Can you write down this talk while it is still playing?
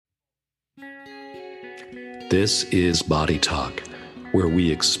This is Body Talk, where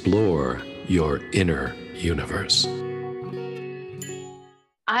we explore your inner universe.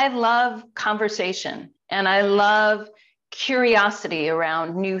 I love conversation and I love curiosity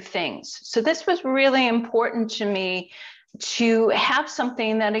around new things. So this was really important to me to have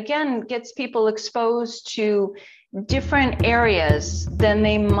something that, again, gets people exposed to different areas than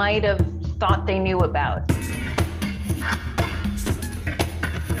they might have thought they knew about.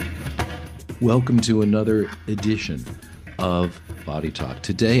 Welcome to another edition of Body Talk.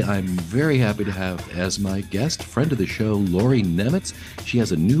 Today, I'm very happy to have as my guest, friend of the show, Lori Nemitz. She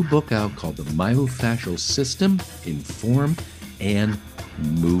has a new book out called The Myofascial System in Form and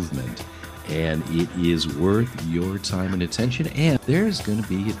Movement. And it is worth your time and attention. And there's going to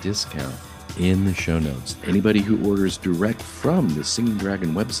be a discount in the show notes. Anybody who orders direct from the Singing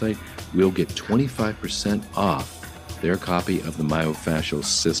Dragon website will get 25% off their copy of the Myofascial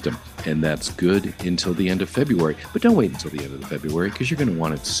System. And that's good until the end of February. But don't wait until the end of February because you're going to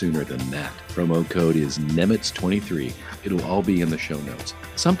want it sooner than that. Promo code is Nemitz23. It'll all be in the show notes.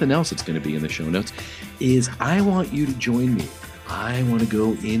 Something else that's going to be in the show notes is I want you to join me. I want to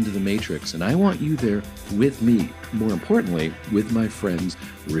go into the Matrix, and I want you there with me. More importantly, with my friends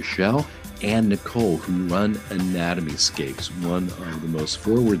Rochelle and Nicole, who run Anatomyscapes, one of the most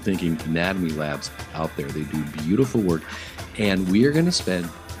forward-thinking anatomy labs out there. They do beautiful work, and we are going to spend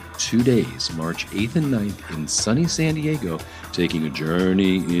 2 days, March 8th and 9th, in sunny San Diego, taking a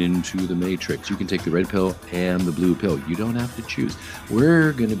journey into the Matrix. You can take the red pill and the blue pill. You don't have to choose.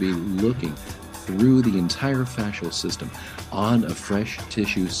 We're going to be looking through the entire fascial system on a fresh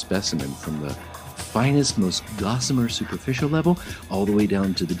tissue specimen from the finest, most gossamer superficial level, all the way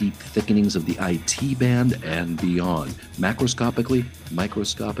down to the deep thickenings of the IT band and beyond. Macroscopically,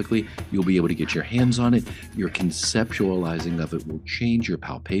 microscopically, you'll be able to get your hands on it. Your conceptualizing of it will change. Your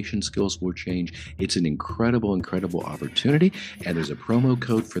palpation skills will change. It's an incredible, incredible opportunity. And there's a promo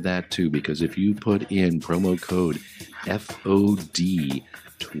code for that too, because if you put in promo code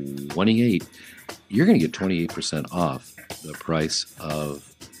FOD28, you're going to get 28% off the price of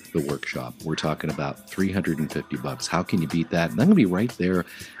the workshop. We're talking about $350. How can you beat that? And I'm going to be right there,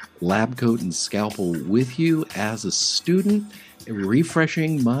 lab coat and scalpel with you as a student,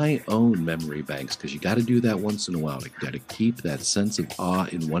 refreshing my own memory banks, because you got to do that once in a while. You got to keep that sense of awe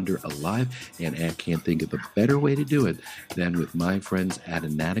and wonder alive, and I can't think of a better way to do it than with my friends at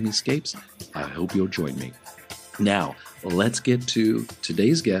Anatomyscapes. I hope you'll join me. Now, let's get to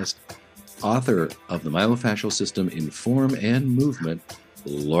today's guest, author of The Myofascial System in Form and Movement,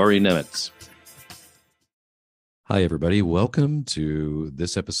 Lori Nemitz. Hi, everybody. Welcome to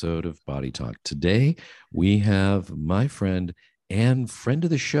this episode of Body Talk. Today, we have my friend and friend of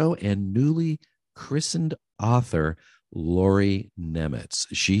the show and newly christened author, Lori Nemitz.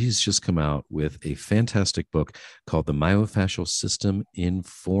 She's just come out with a fantastic book called The Myofascial System in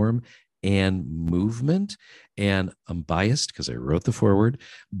Form and Movement. And I'm biased because I wrote the foreword,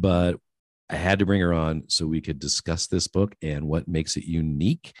 but I had to bring her on so we could discuss this book and what makes it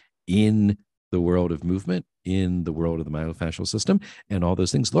unique in the world of movement, in the world of the myofascial system, and all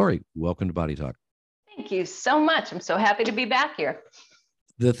those things. Lori, welcome to Body Talk. Thank you so much. I'm so happy to be back here.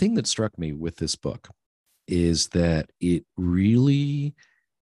 The thing that struck me with this book is that it really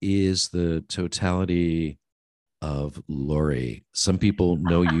is the totality of Lori. Some people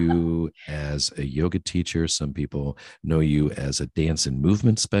know you as a yoga teacher. Some people know you as a dance and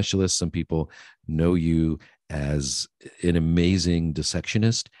movement specialist. Some people know you as an amazing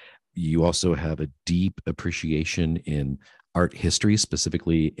dissectionist. You also have a deep appreciation in art history,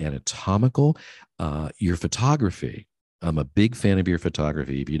 specifically anatomical. Your photography. I'm a big fan of your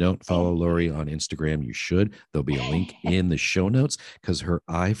photography. If you don't follow Lori on Instagram, you should. There'll be a link in the show notes because her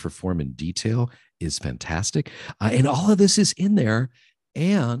eye for form and detail is fantastic. And all of this is in there.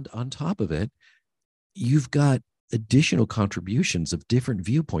 And on top of it, you've got additional contributions of different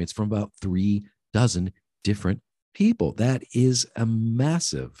viewpoints from about 36 different people. That is a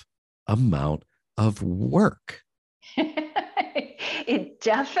massive amount of work. It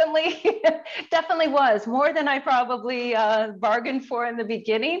definitely was more than I probably bargained for in the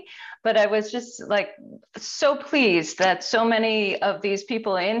beginning, but I was just like so pleased that so many of these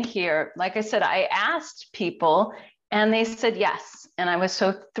people in here, like I said, I asked people and they said yes. And I was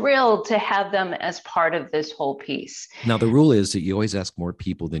so thrilled to have them as part of this whole piece. Now, the rule is that you always ask more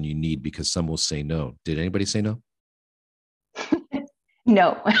people than you need because some will say no. Did anybody say no?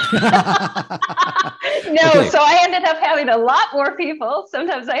 No. No, Okay. so I ended up having a lot more people.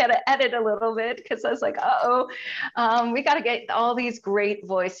 Sometimes I had to edit a little bit because I was like, we got to get all these great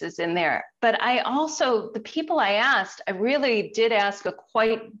voices in there. But I also, the people I asked, I really did ask a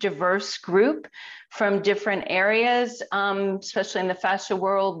quite diverse group from different areas, especially in the fascia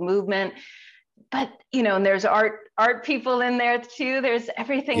world movement. But, and there's art people in there too. There's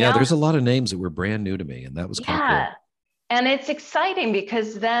everything Yeah, else. there's a lot of names that were brand new to me, and that was kind of cool. And it's exciting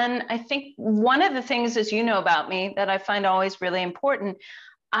because then I think one of the things, as you know about me, that I find always really important,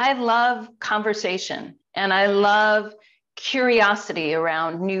 I love conversation and I love curiosity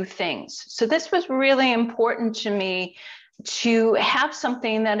around new things. So this was really important to me to have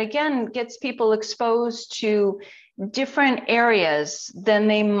something that, again, gets people exposed to different areas than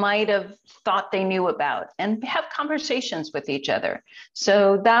they might have thought they knew about and have conversations with each other.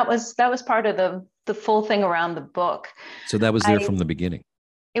 So that was part of the full thing around the book. So that was there from the beginning.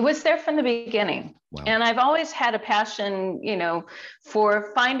 It was there from the beginning. Wow. And I've always had a passion,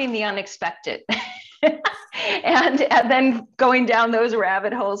 for finding the unexpected and then going down those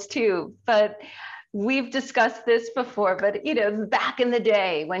rabbit holes too. But we've discussed this before, but back in the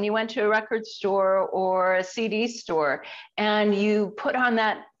day when you went to a record store or a CD store and you put on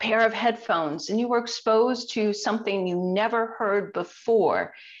that pair of headphones and you were exposed to something you never heard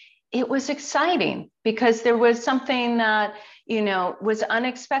before, it was exciting because there was something that, was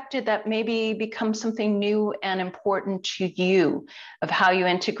unexpected that maybe becomes something new and important to you of how you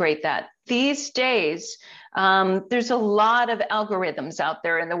integrate that. These days, there's a lot of algorithms out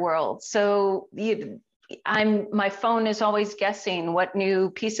there in the world. So my phone is always guessing what new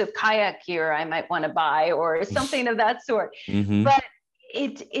piece of kayak gear I might want to buy or something of that sort. Mm-hmm. But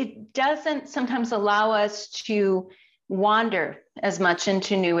it doesn't sometimes allow us to wander as much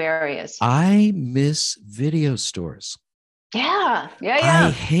into new areas. I miss video stores. Yeah. I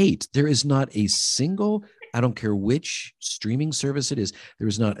hate, there is not a single, I don't care which streaming service it is, there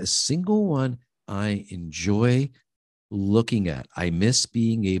is not a single one I enjoy looking at. I miss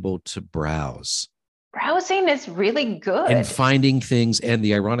being able to browse. Browsing is really good. And finding things. And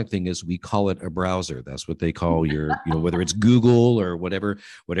the ironic thing is we call it a browser. That's what they call your, whether it's Google or whatever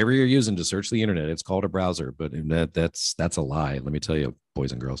you're using to search the internet, it's called a browser. But that's a lie. Let me tell you,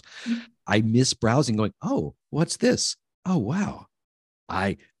 boys and girls, I miss browsing going, oh, what's this? Oh, wow.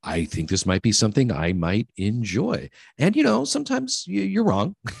 I think this might be something I might enjoy. And, sometimes you're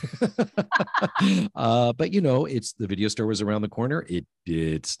wrong. But, it's the video store was around the corner.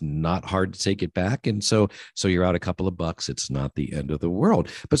 It's not hard to take it back. And so you're out a couple of bucks. It's not the end of the world.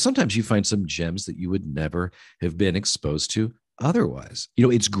 But sometimes you find some gems that you would never have been exposed to otherwise.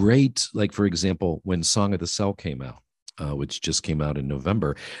 It's great. Like, for example, when Song of the Cell came out, which just came out in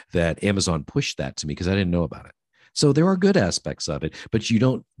November, that Amazon pushed that to me because I didn't know about it. So there are good aspects of it, but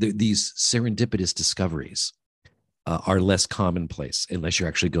these serendipitous discoveries are less commonplace unless you're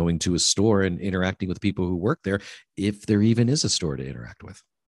actually going to a store and interacting with people who work there, if there even is a store to interact with.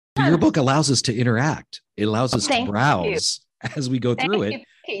 So your book allows us to interact. It allows us to browse as we go through it.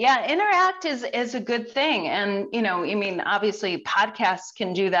 Yeah, interact is a good thing. And, obviously podcasts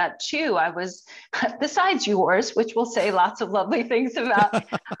can do that too. I was, besides yours, which we'll say lots of lovely things about,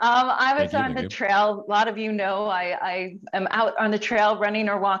 I was on the trail. A lot of I am out on the trail running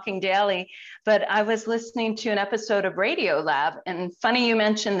or walking daily, but I was listening to an episode of Radio Lab. And funny you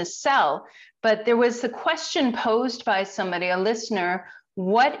mentioned the cell, but there was the question posed by somebody, a listener,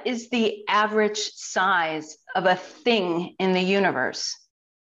 what is the average size of a thing in the universe?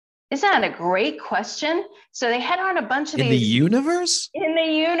 Isn't that a great question? So they had on a bunch of these. In the universe? In the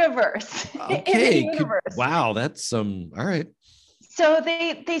universe. Okay. In the universe. Wow. That's all right. So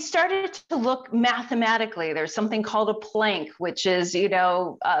they started to look mathematically. There's something called a Planck, which is,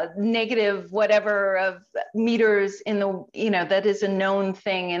 negative whatever of meters in the, that is a known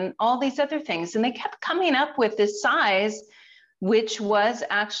thing, and all these other things. And they kept coming up with this size, which was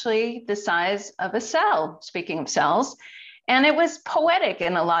actually the size of a cell, speaking of cells. And it was poetic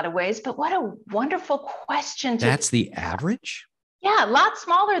in a lot of ways, but what a wonderful question. That's the average? Yeah, a lot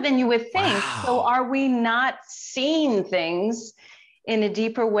smaller than you would think. Wow. So are we not seeing things in a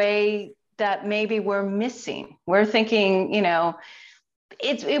deeper way that maybe we're missing? We're thinking,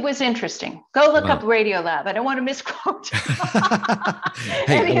 it was interesting. Go look up Radio Lab. I don't want to misquote.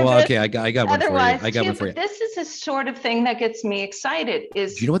 Hey, well, okay, I got one for you. I got one for you. This is the sort of thing that gets me excited. Do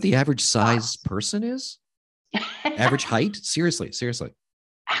you know what the average size person is? Average height? Seriously.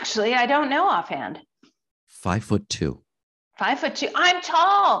 Actually, I don't know offhand. 5'2". 5'2". I'm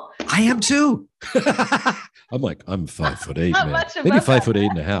tall. I am too. I'm 5'8", man. Maybe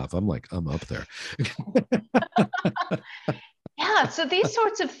 5'8.5". I'm up there. Yeah, so these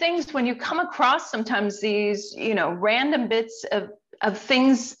sorts of things, when you come across sometimes these, random bits of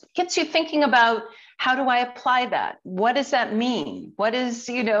things, gets you thinking about, how do I apply that? What does that mean? What is,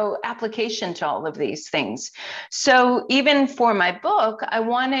 application to all of these things? So even for my book, I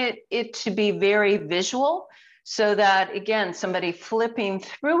wanted it to be very visual, so that, again, somebody flipping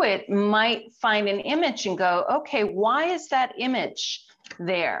through it might find an image and go, okay, why is that image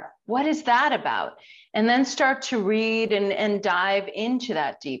there? What is that about? And then start to read and dive into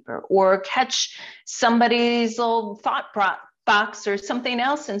that deeper, or catch somebody's little thought box or something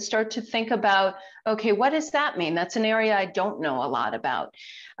else and start to think about, okay, what does that mean? That's an area I don't know a lot about.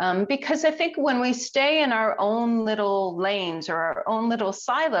 Because I think when we stay in our own little lanes or our own little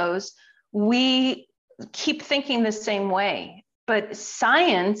silos, we keep thinking the same way. But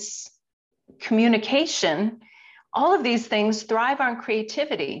science, communication, all of these things thrive on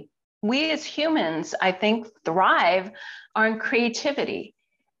creativity. We as humans, I think, thrive on creativity.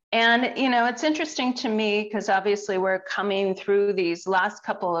 And, it's interesting to me, because obviously we're coming through these last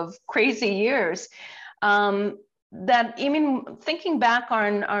couple of crazy years, that even thinking back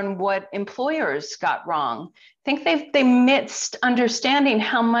on what employers got wrong, I think they missed understanding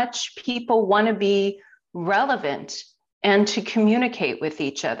how much people want to be relevant and to communicate with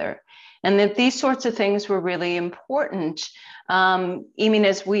each other. And that these sorts of things were really important, even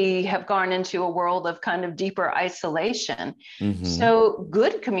as we have gone into a world of kind of deeper isolation. Mm-hmm. So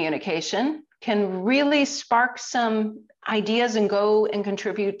good communication can really spark some ideas and go and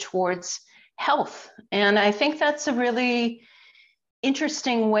contribute towards health. And I think that's a really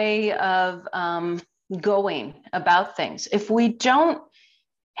interesting way of going about things. If we don't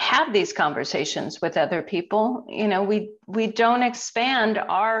have these conversations with other people, we don't expand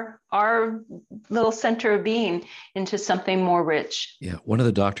our little center of being into something more rich. Yeah, one of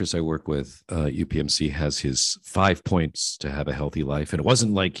the doctors I work with, UPMC, has his 5 points to have a healthy life, and it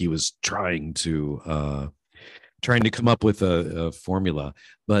wasn't like he was trying to come up with a formula,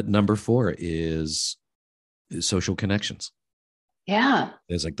 but number 4 is social connections. Yeah.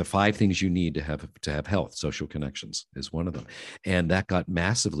 There's like the 5 things you need to have health. Social connections is one of them. And that got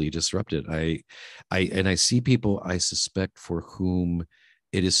massively disrupted. I see people, I suspect, for whom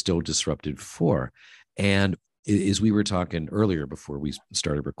it is still disrupted for. And as we were talking earlier before we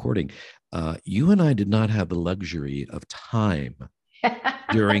started recording, you and I did not have the luxury of time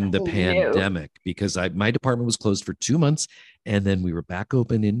during the pandemic, because my department was closed for 2 months. And then we were back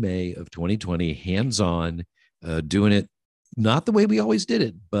open in May of 2020, hands-on, doing it. Not the way we always did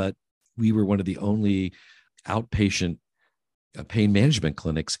it, but we were one of the only outpatient pain management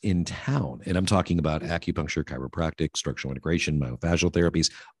clinics in town. And I'm talking about acupuncture, chiropractic, structural integration, myofascial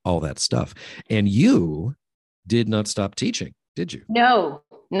therapies, all that stuff. And you did not stop teaching, did you? No,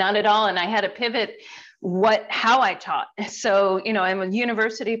 not at all. And I had to pivot how I taught. So, I'm a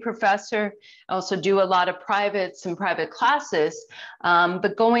university professor. I also do a lot of privates and private classes.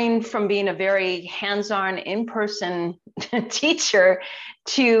 But going from being a very hands-on in-person teacher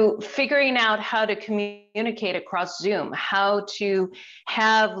to figuring out how to communicate across Zoom, how to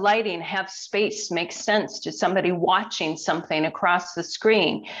have lighting, have space make sense to somebody watching something across the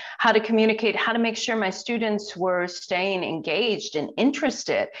screen, how to communicate, how to make sure my students were staying engaged and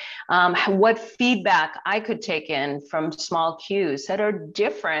interested, what feedback I could take in from small cues that are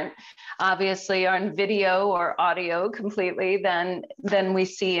different, obviously, on video or audio completely than we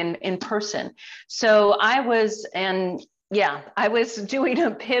see in person. So I was doing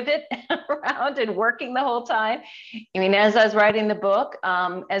a pivot around and working the whole time. I mean, as I was writing the book,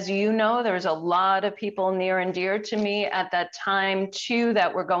 as you know, there was a lot of people near and dear to me at that time too,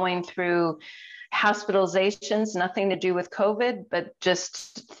 that were going through hospitalizations, nothing to do with COVID, but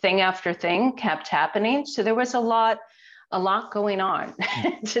just thing after thing kept happening. So there was a lot going on.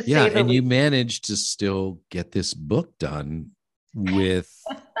 Yeah, and you managed to still get this book done with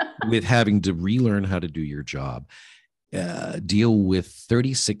having to relearn how to do your job. Deal with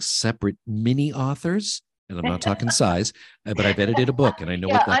 36 separate mini authors, and I'm not talking size, but I've edited a book, and I know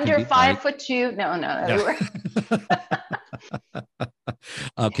what that under can be 5'2". No.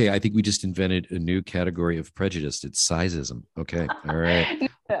 Okay, I think we just invented a new category of prejudice. It's sizeism. Okay, all right.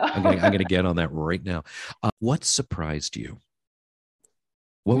 No. I'm gonna get on that right now. What surprised you?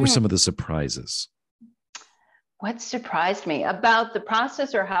 What were some of the surprises? What surprised me about the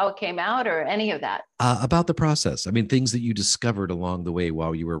process, or how it came out, or any of that? About the process. I mean, things that you discovered along the way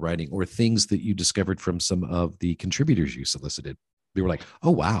while you were writing, or things that you discovered from some of the contributors you solicited. They were like,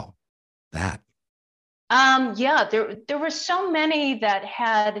 oh, wow, that. Yeah, there were so many that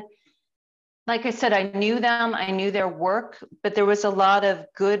had, like I said, I knew them, I knew their work, but there was a lot of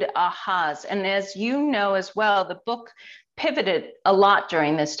good ahas. And as you know as well, the book pivoted a lot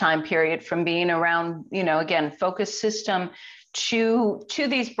during this time period from being around, again, focus system to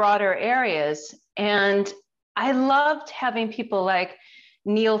these broader areas. And I loved having people like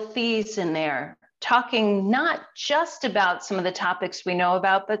Neil Thies in there talking not just about some of the topics we know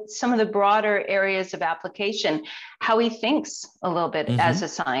about, but some of the broader areas of application, how he thinks a little bit as a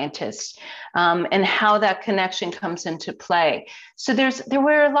scientist, and how that connection comes into play. So there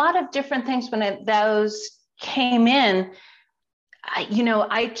were a lot of different things when those came in.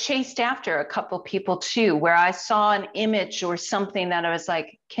 I chased after a couple people too, where I saw an image or something that I was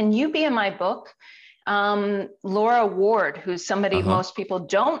like, can you be in my book? Laura Ward, who's somebody most people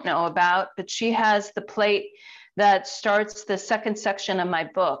don't know about, but she has the plate that starts the second section of my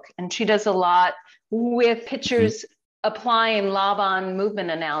book. And she does a lot with pictures applying Laban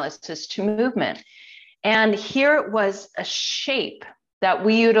movement analysis to movement. And here was a shape that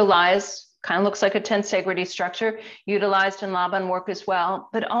we utilize, kind of looks like a tensegrity structure, utilized in Laban work as well,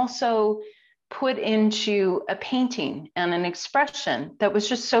 but also put into a painting and an expression that was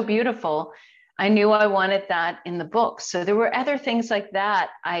just so beautiful. I knew I wanted that in the book. So there were other things like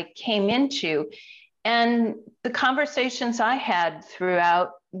that I came into. And the conversations I had throughout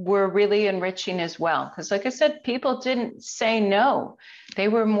were really enriching as well. Because like I said, people didn't say no. They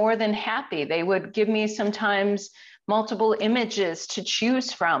were more than happy. They would give me sometimes multiple images to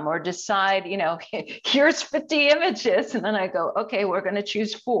choose from, or decide, here's 50 images. And then I go, okay, we're going to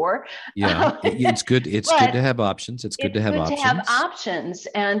choose 4. Yeah, it's good. It's good to have options. It's good to have options.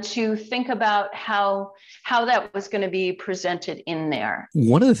 And to think about how that was going to be presented in there.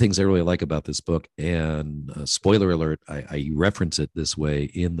 One of the things I really like about this book, and spoiler alert, I reference it this way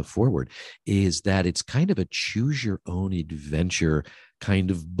in the foreword, is that it's kind of a choose your own adventure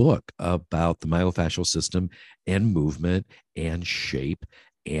kind of book about the myofascial system and movement and shape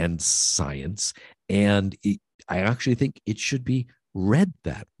and science. And I actually think it should be read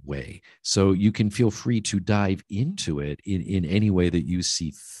that way. So you can feel free to dive into it in any way that you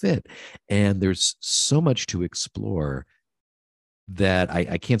see fit. And there's so much to explore that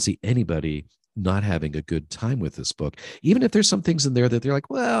I can't see anybody not having a good time with this book, even if there's some things in there that they're like,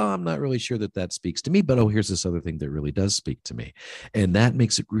 well, I'm not really sure that speaks to me, but here's this other thing that really does speak to me. And that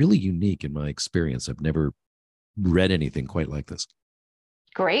makes it really unique in my experience. I've never read anything quite like this.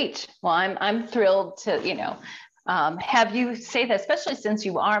 Great. Well, I'm thrilled to, have you say that, especially since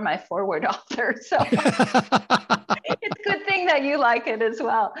you are my forward author. So it's a good thing that you like it as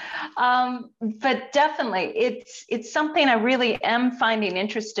well. But definitely, it's something I really am finding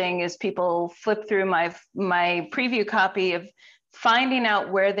interesting as people flip through my preview copy of finding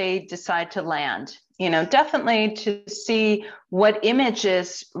out where they decide to land. Definitely to see what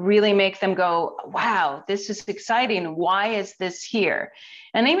images really make them go, wow, this is exciting. Why is this here?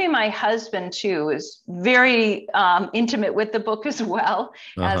 And even my husband, too, is very intimate with the book as well,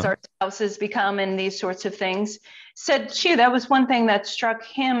 as our spouses become, and these sorts of things. Said, too, that was one thing that struck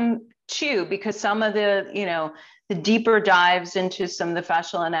him, too, because some of the deeper dives into some of the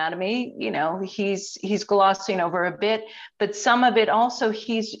fascial anatomy, he's glossing over a bit, but some of it also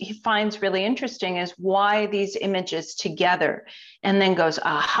he finds really interesting is why these images together, and then goes,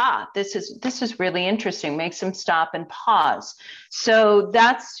 aha, this is really interesting, makes him stop and pause. So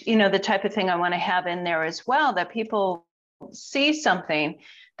that's, the type of thing I want to have in there as well, that people see something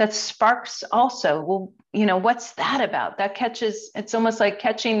that sparks also, well, what's that about? That catches, it's almost like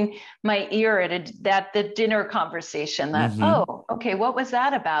catching my ear at the dinner conversation that, oh, okay, what was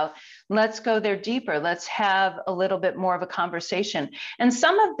that about? Let's go there deeper. Let's have a little bit more of a conversation. And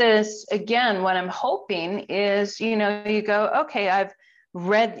some of this, again, what I'm hoping is, you go, okay, I've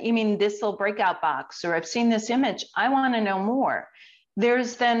read, this little breakout box, or I've seen this image, I want to know more.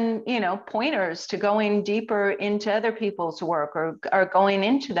 There's then, pointers to going deeper into other people's work or going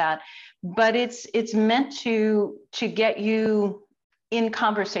into that. But it's meant to get you in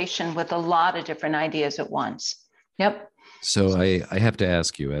conversation with a lot of different ideas at once. Yep. So I have to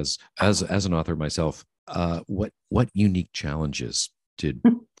ask you, as an author myself, what unique challenges did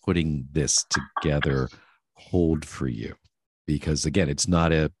putting this together hold for you? Because again, it's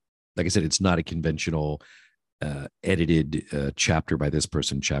not like I said, it's not a conventional edited chapter by this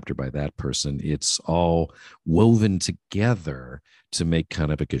person, chapter by that person. It's all woven together to make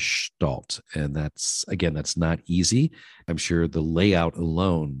kind of a gestalt. And that's not easy. I'm sure the layout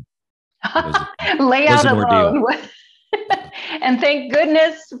alone was an ordeal. And thank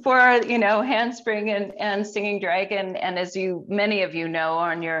goodness for, Handspring and Singing Dragon. And as many of you know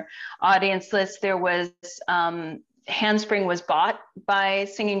on your audience list, there was Handspring was bought by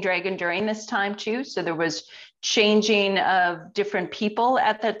Singing Dragon during this time too. So there was changing of different people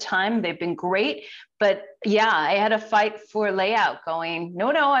at that time. They've been great. But yeah, I had a fight for layout going,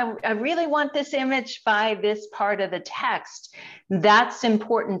 no, I really want this image by this part of the text. That's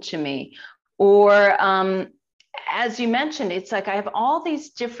important to me. Or as you mentioned, it's like I have all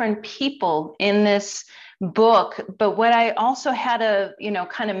these different people in this book, but what I also had to,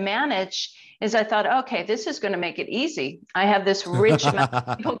 kind of manage is I thought, okay, this is going to make it easy. I have this rich amount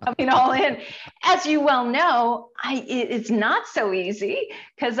of people coming all in. As you well know, it's not so easy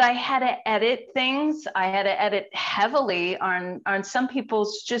because I had to edit things. I had to edit heavily on some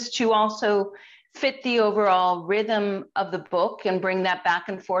people's just to also fit the overall rhythm of the book and bring that back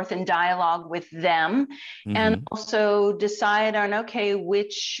and forth in dialogue with them. Mm-hmm. And also decide on, okay,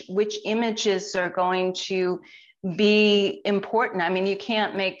 which images are going to be important. I mean, you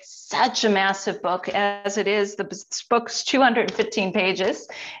can't make such a massive book as it is. The book's 215 pages,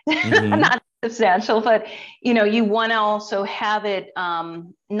 mm-hmm. Not substantial, but you want to also have it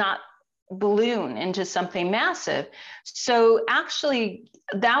not balloon into something massive. So actually,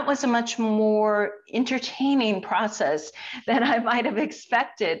 that was a much more entertaining process than I might have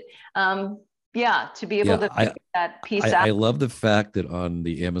expected. To be able to figure that piece out. I love the fact that on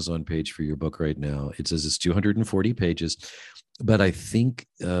the Amazon page for your book right now, it says it's 240 pages. But I think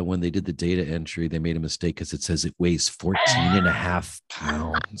when they did the data entry, they made a mistake because it says it weighs 14 and a half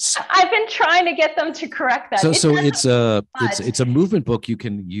pounds. I've been trying to get them to correct that. So it's a movement book you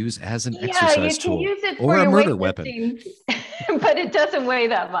can use as an exercise tool use it or a murder weapon. But it doesn't weigh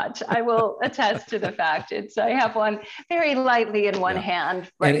that much. I will attest to the fact. I have one very lightly in one hand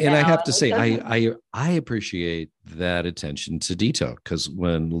right now. And I have to say, I appreciate that attention to detail, because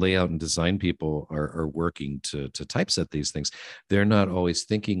when layout and design people are working to typeset these things, they're not always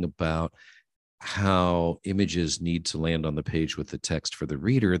thinking about how images need to land on the page with the text for the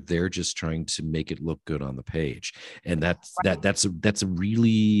reader. They're just trying to make it look good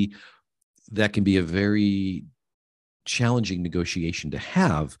that can be a very challenging negotiation to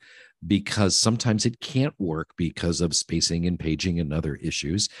have, because sometimes it can't work because of spacing and paging and other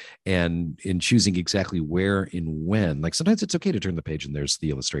issues, and in choosing exactly where and when. Like sometimes it's okay to turn the page and there's the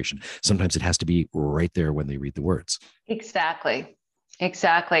illustration. Sometimes it has to be right there when they read the words. Exactly.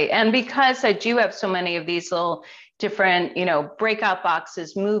 And because I do have so many of these little different, breakout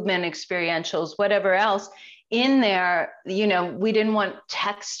boxes, movement, experientials, whatever else in there, we didn't want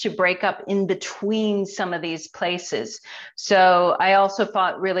text to break up in between some of these places. So I also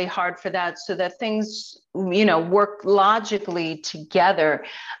fought really hard for that, so that things, work logically together.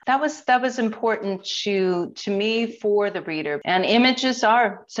 That was important to me for the reader. And images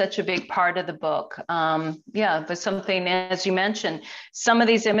are such a big part of the book. But something, as you mentioned, some of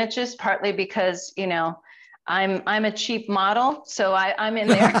these images, partly because, I'm a cheap model, so I'm in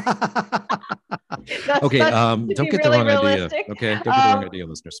there. Okay, don't get the wrong idea. Okay, don't get the wrong idea,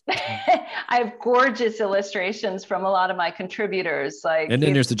 listeners. I have gorgeous illustrations from a lot of my contributors. And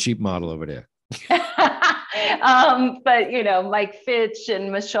then there's the cheap model over there. But Mike Fitch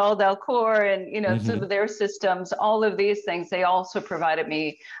and Michelle Delcourt and mm-hmm. some of their systems, all of these things, they also provided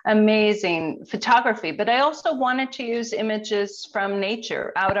me amazing photography. But I also wanted to use images from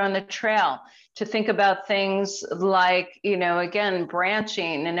nature out on the trail to think about things like, again,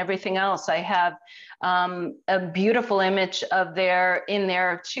 branching and everything else. I have a beautiful image in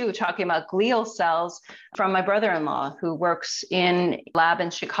there too, talking about glial cells from my brother-in-law, who works in lab in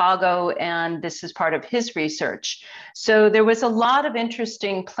Chicago, and this is part of his research. So there was a lot of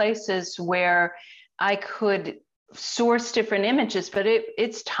interesting places where I could source different images, but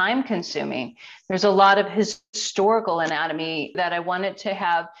it's time consuming. There's a lot of historical anatomy that I wanted to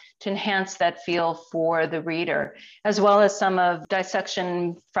have to enhance that feel for the reader, as well as some of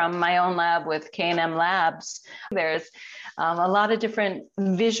dissection from my own lab with K&M Labs. There's a lot of different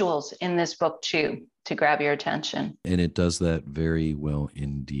visuals in this book too, to grab your attention. And it does that very well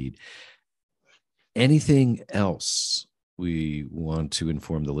indeed. Anything else we want to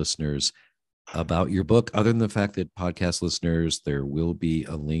inform the listeners about your book, other than the fact that podcast listeners, there will be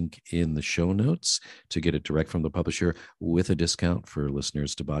a link in the show notes to get it direct from the publisher with a discount for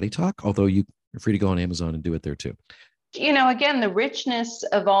listeners to Body Talk, although you're free to go on Amazon and do it there too. Again, the richness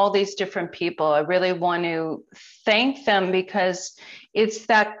of all these different people, I really want to thank them, because it's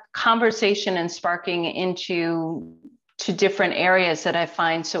that conversation and sparking into different areas that I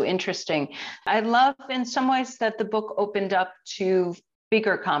find so interesting. I love in some ways that the book opened up to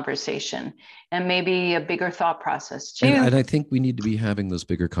bigger conversation and maybe a bigger thought process too. And I think we need to be having those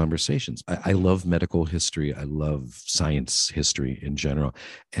bigger conversations. I love medical history. I love science history in general.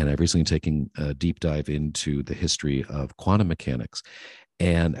 And I've recently taken a deep dive into the history of quantum mechanics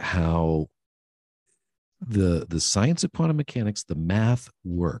and how the science of quantum mechanics, the math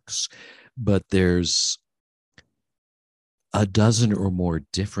works, but there's a dozen or more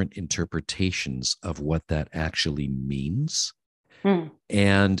different interpretations of what that actually means.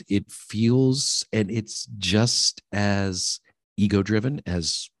 And it feels, and it's just as ego driven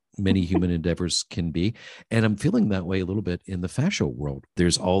as many human endeavors can be. And I'm feeling that way a little bit in the fascial world.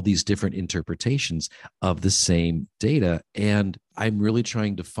 There's all these different interpretations of the same data. And I'm really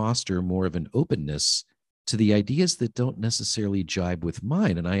trying to foster more of an openness to the ideas that don't necessarily jibe with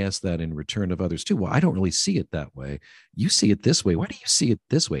mine. And I ask that in return of others too. Well, I don't really see it that way. You see it this way. Why do you see it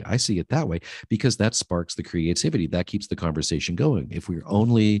this way? I see it that way, because that sparks the creativity. That keeps the conversation going. If we're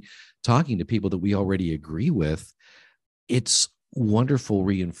only talking to people that we already agree with, it's wonderful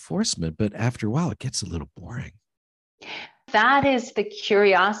reinforcement. But after a while, it gets a little boring. That is the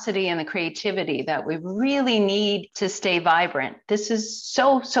curiosity and the creativity that we really need to stay vibrant. This is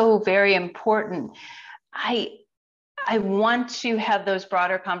so, so very important. I want to have those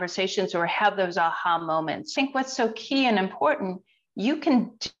broader conversations or have those aha moments. I think what's so key and important, you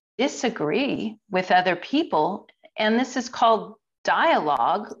can disagree with other people, and this is called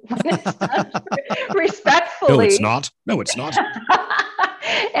dialogue when it's done respectfully. No, it's not. No, it's not.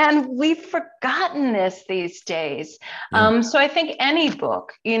 And we've forgotten this these days. Yeah. So I think any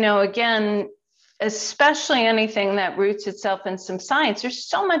book, again, especially anything that roots itself in some science, there's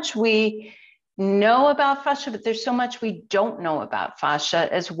so much we know about fascia, but there's so much we don't know about fascia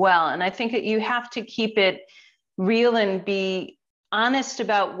as well. And I think that you have to keep it real and be honest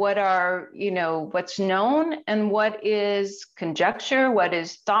about what are, what's known and what is conjecture, what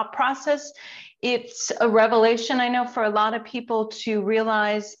is thought process. It's a revelation, I know, for a lot of people to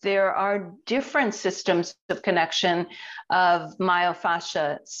realize there are different systems of connection of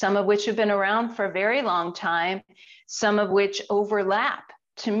myofascia, some of which have been around for a very long time, some of which overlap.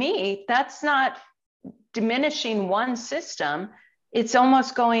 To me, that's not diminishing one system. It's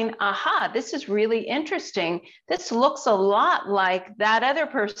almost going, aha, this is really interesting. This looks a lot like that other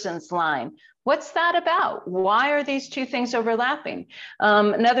person's line. What's that about? Why are these two things overlapping?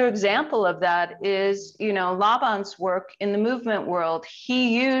 Another example of that is, Laban's work in the movement world.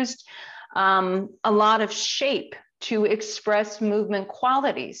 He used a lot of shape to express movement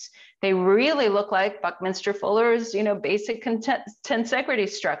qualities. They really look like Buckminster Fuller's, basic tensegrity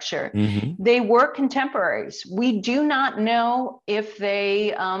structure. Mm-hmm. They were contemporaries. We do not know if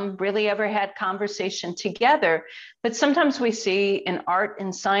they really ever had conversation together, but sometimes we see in art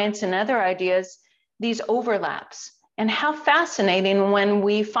and science and other ideas, these overlaps. And how fascinating when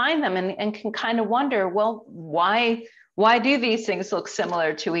we find them and can kind of wonder, well, why do these things look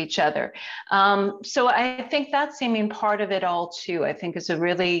similar to each other? So I think that's seeming part of it all too, I think is a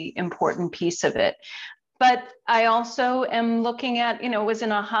really important piece of it. But I also am looking at, it was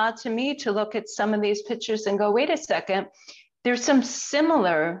an aha to me to look at some of these pictures and go, wait a second, there's some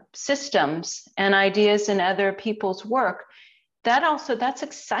similar systems and ideas in other people's work. That's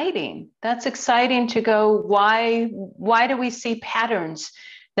exciting. That's exciting to go, why do we see patterns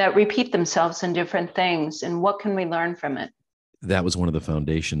that repeat themselves in different things, and what can we learn from it? That was one of the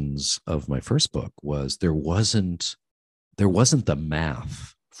foundations of my first book. Was there wasn't the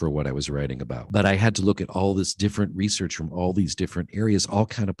math for what I was writing about, but I had to look at all this different research from all these different areas, all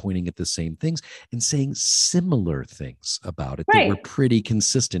kind of pointing at the same things and saying similar things about it. Right. That were pretty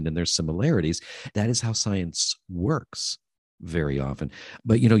consistent in their similarities. That is how science works very often.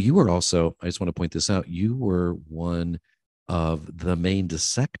 But you were also, I just want to point this out, you were one of the main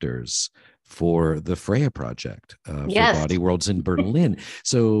dissectors for the Freya project for Body Worlds in Berlin.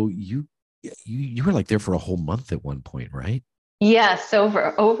 So you were like there for a whole month at one point, right? Yes,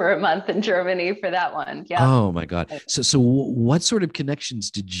 over a month in Germany for that one. Yeah. Oh my God. So what sort of connections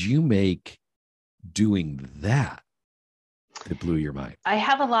did you make doing that blew your mind? I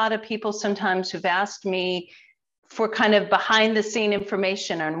have a lot of people sometimes who've asked me for kind of behind the scene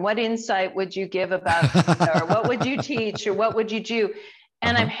information on what insight would you give about, or what would you teach, or what would you do?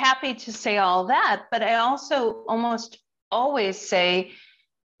 And I'm happy to say all that, but I also almost always say,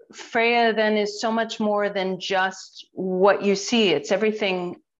 Freya then is so much more than just what you see. It's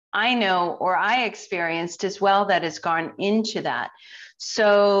everything I know or I experienced as well that has gone into that.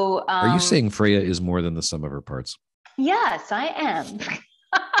 So are you saying Freya is more than the sum of her parts? Yes, I am.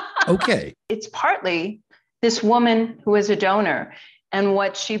 Okay. It's partly this woman who is a donor and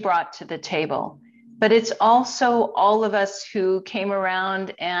what she brought to the table. But it's also all of us who came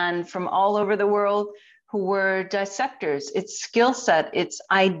around and from all over the world who were dissectors. It's skill set, it's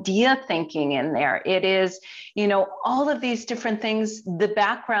idea thinking in there. It is, all of these different things, the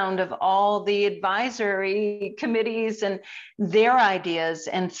background of all the advisory committees and their ideas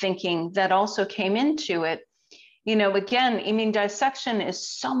and thinking that also came into it. Again, dissection is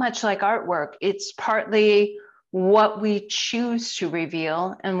so much like artwork. It's partly what we choose to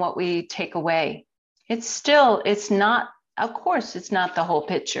reveal and what we take away. It's not, of course, it's not the whole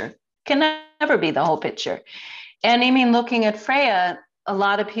picture. Can never be the whole picture. And looking at Freya, a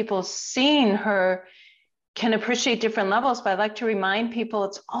lot of people seeing her can appreciate different levels, but I like to remind people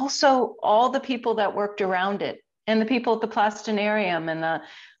it's also all the people that worked around it and the people at the Plastinarium and the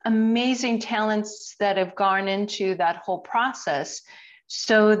amazing talents that have gone into that whole process,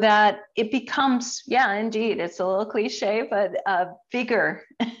 so that it becomes, indeed, it's a little cliche, but bigger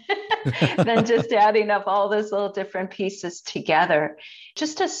than just adding up all those little different pieces together.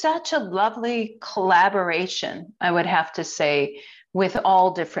 Just such a lovely collaboration, I would have to say, with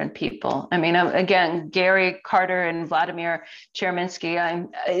all different people. Again, Gary Carter and Vladimir Cherminsky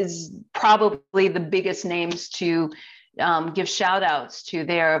is probably the biggest names to give shout outs to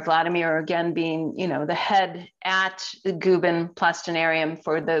there. Vladimir, again, being, the head at the Gubin Plastinarium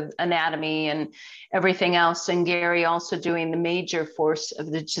for the anatomy and everything else. And Gary also doing the major force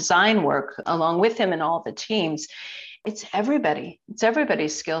of the design work along with him and all the teams. It's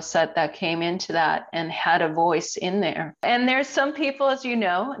everybody's skill set that came into that and had a voice in there. And there's some people, as you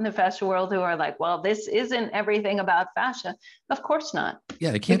know, in the fascia world who are like, well, this isn't everything about fascia. Of course not.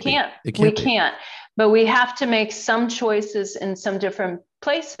 Yeah, it can't be. We can't. But we have to make some choices in some different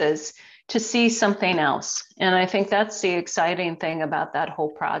places to see something else. And I think that's the exciting thing about that whole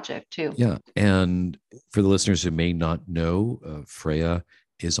project too. Yeah. And for the listeners who may not know, Freya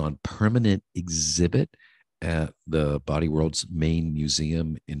is on permanent exhibit at the Body World's main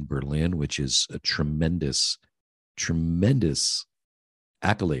museum in Berlin, which is a tremendous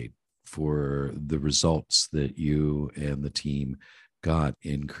accolade for the results that you and the team got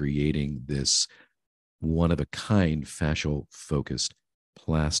in creating this one-of-a-kind fascial-focused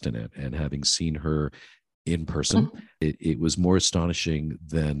plastinet. And having seen her in person, it was more astonishing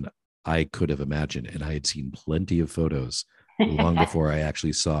than I could have imagined. And I had seen plenty of photos long before I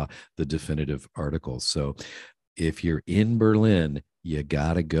actually saw the definitive article. So if you're in Berlin, you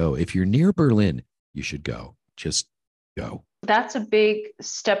gotta go. If you're near Berlin, you should go. Just go. That's a big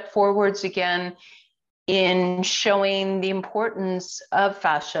step forwards again in showing the importance of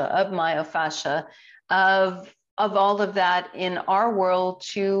fascia, of myofascia, of all of that in our world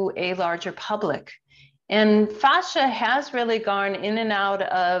to a larger public. And fascia has really gone in and out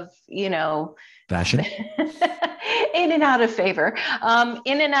of, fashion, in and out of favor,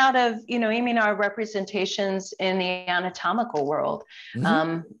 in and out of, our representations in the anatomical world.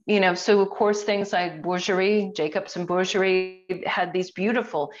 So of course, things like Bourgerie, Jacobs and Bourgerie had these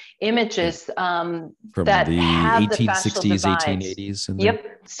beautiful images from that the have 1860s, the 1880s. Yep.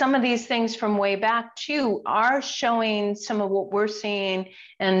 Some of these things from way back too are showing some of what we're seeing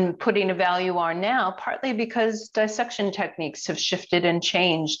and putting a value on now, partly because dissection techniques have shifted and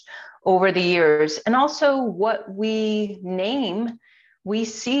changed over the years. And also what we name, we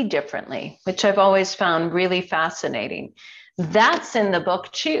see differently, which I've always found really fascinating. That's in the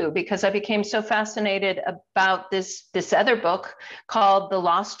book too, because I became so fascinated about this other book called The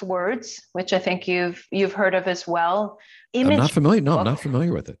Lost Words, which I think you've heard of as well. I'm not familiar. No, I'm not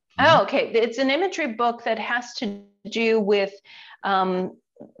familiar with it. Oh, okay. It's an imagery book that has to do with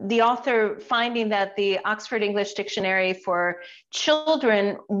the author finding that the Oxford English Dictionary for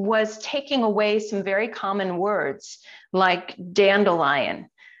Children was taking away some very common words like dandelion,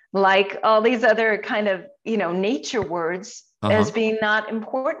 like all these other kind of, nature words as being not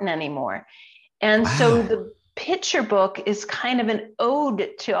important anymore. And so the picture book is kind of an ode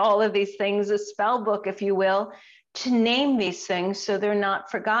to all of these things, a spell book, if you will, to name these things so they're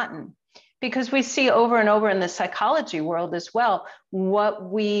not forgotten. Because we see over and over in the psychology world as well, what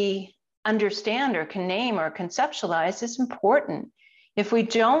we understand or can name or conceptualize is important. If we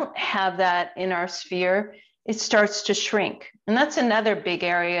don't have that in our sphere, it starts to shrink. And that's another big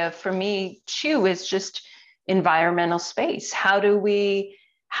area for me too, is just environmental space. How do we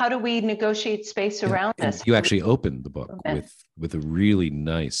negotiate space around us? You actually opened the book with a really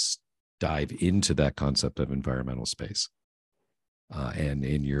nice dive into that concept of environmental space. And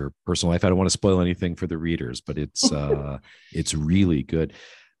in your personal life, I don't want to spoil anything for the readers, but it's really good.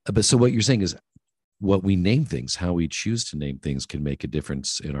 But so what you're saying is what we name things, how we choose to name things can make a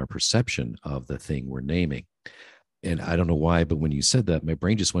difference in our perception of the thing we're naming. And I don't know why, but when you said that, my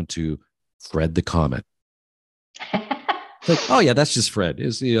brain just went to Fred the Comet. It's like, oh yeah, that's just Fred.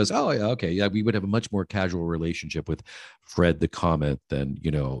 He goes, oh yeah, okay, yeah. We would have a much more casual relationship with Fred the Comet than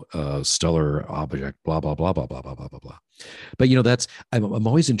stellar object, blah blah blah blah blah blah blah blah blah. But that's I'm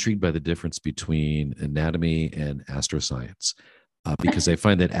always intrigued by the difference between anatomy and astroscience, because I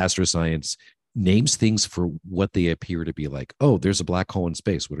find that astroscience names things for what they appear to be like. Oh, there's a black hole in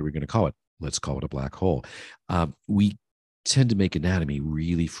space. What are we going to call it? Let's call it a black hole. We tend to make anatomy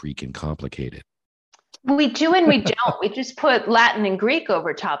really freaking complicated. We do and we don't. We just put Latin and Greek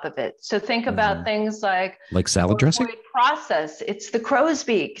over top of it. So think about things like salad dressing process. It's the crow's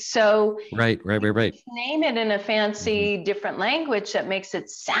beak. So right. Name it in a fancy different language that makes it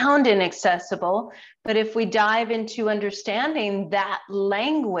sound inaccessible. But if we dive into understanding that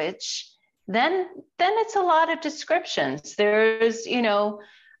language, then it's a lot of descriptions. There's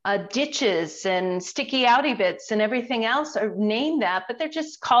ditches and sticky outy bits and everything else are named that, but they're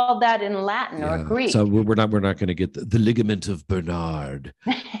just called that in Latin or Greek. So we're not going to get the ligament of Bernard.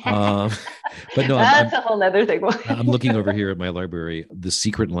 But no, that's a whole other thing. I'm looking over here at my library, The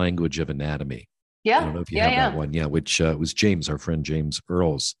Secret Language of Anatomy. Yeah. I don't know if you have that one. Yeah, which was James, our friend James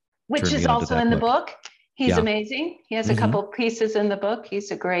Earls. Which is also in the book. He's amazing. He has a couple pieces in the book.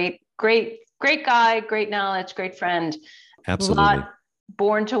 He's a great guy, great knowledge, great friend. Absolutely.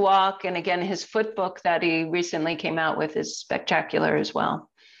 Born to Walk, and again, his foot book that he recently came out with is spectacular as well.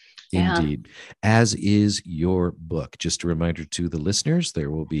 Indeed. As is your book. Just a reminder to the listeners, there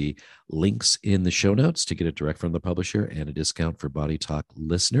will be links in the show notes to get it direct from the publisher and a discount for Body Talk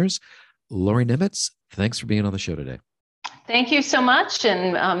listeners. Lori Nemitz, thanks for being on the show today. Thank you so much.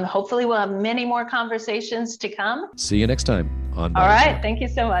 And hopefully we'll have many more conversations to come. See you next time on Body All right. Talk. Thank you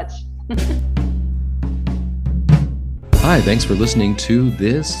so much. Hi, thanks for listening to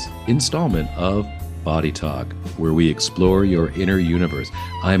this installment of Body Talk, where we explore your inner universe.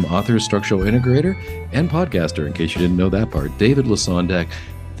 I'm author, structural integrator, and podcaster, in case you didn't know that part, David Lesondak,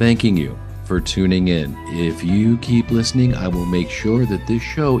 thanking you for tuning in. If you keep listening, I will make sure that this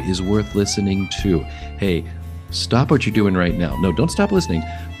show is worth listening to. Hey, stop what you're doing right now. No, don't stop listening,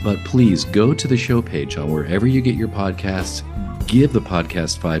 but please go to the show page on wherever you get your podcasts. Give the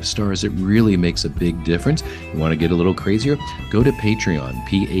podcast 5 stars. It really makes a big difference. You want to get a little crazier? Go to Patreon,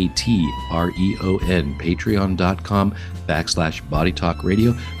 Patreon, patreon.com/Body Talk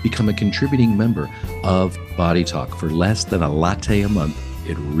Radio. Become a contributing member of Body Talk for less than a latte a month.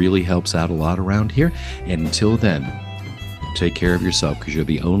 It really helps out a lot around here. And until then, take care of yourself, because you're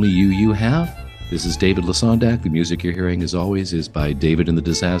the only you have. This is David Lesondak. The music you're hearing, as always, is by David and the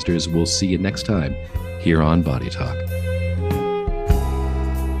Disasters. We'll see you next time here on Body Talk.